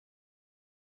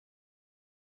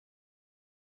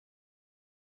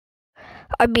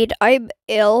I mean, I'm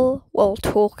ill while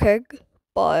talking,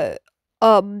 but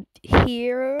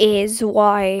here is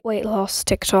why weight loss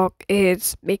TikTok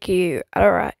is making you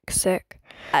anorexic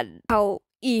and how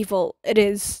evil it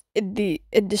is in the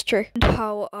industry and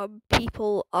how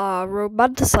people are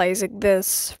romanticizing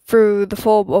this through the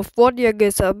form of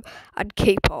voyeurism and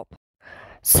K-pop.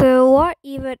 So what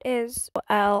even is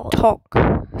L talk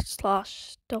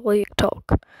slash W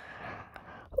talk?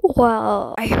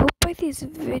 Well, I hope by these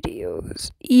videos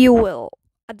you will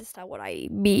understand what I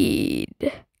mean.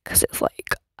 Cause it's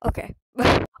like, okay.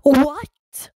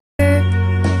 What?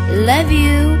 Love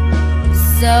you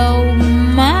so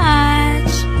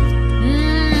much.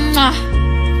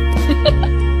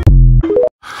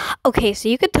 Okay, so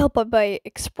you can tell by my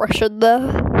expression there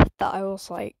that I was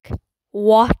like,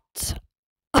 what?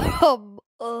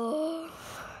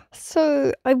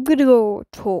 So I'm gonna go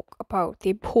talk about the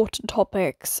important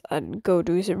topics and go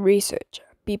do some research.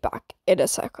 Be back in a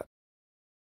second.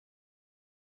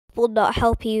 Will not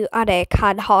help you and it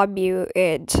can harm you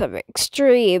in some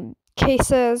extreme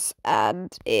cases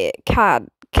and it can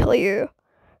kill you.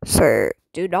 So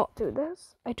do not do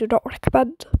this. I do not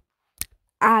recommend.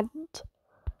 And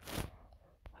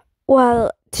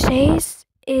well, today's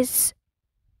is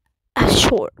a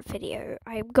short video.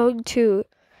 I'm going to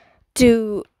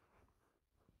do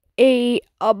a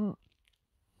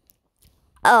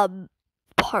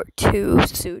part 2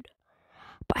 soon.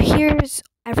 But here's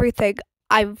everything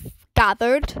I've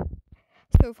gathered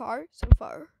so far.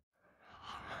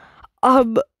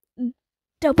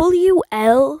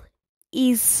 WL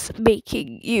is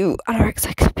making you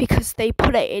anorexic because they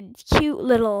put it in cute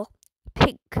little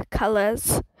pink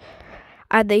colors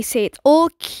and they say it's all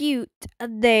cute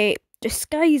and they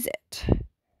disguise it.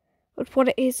 But what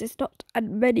it is not,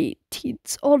 and many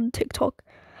teens on TikTok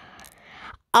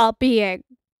are being,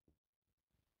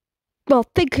 well,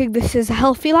 thinking this is a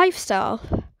healthy lifestyle.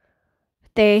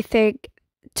 They think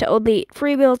to only eat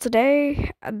 3 meals a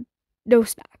day and no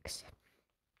snacks.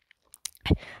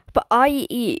 But I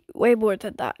eat way more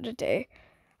than that in a day,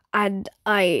 and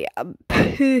I am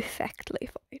perfectly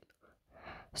fine.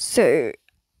 So,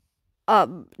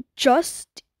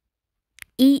 just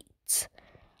eat.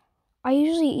 I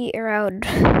usually eat around,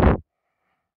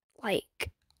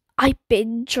 like, I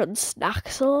binge on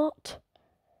snacks a lot.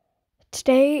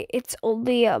 Today, it's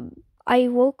only, I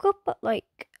woke up at,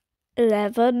 like,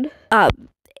 11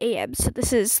 a.m. So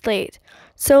this is late.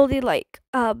 It's only, like,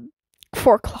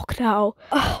 4 o'clock now.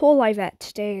 All I've had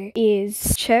today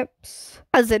is chips,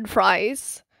 as in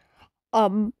fries.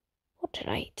 What did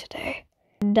I eat today?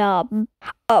 And,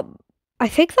 I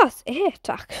think that's it,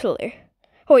 actually.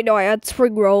 Oh wait, no, I had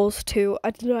spring rolls too.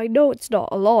 I know it's not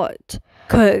a lot,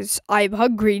 because I'm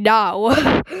hungry now.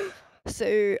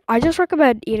 So, I just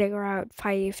recommend eating around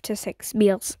 5 to 6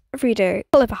 meals every day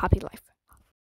to live a happy life.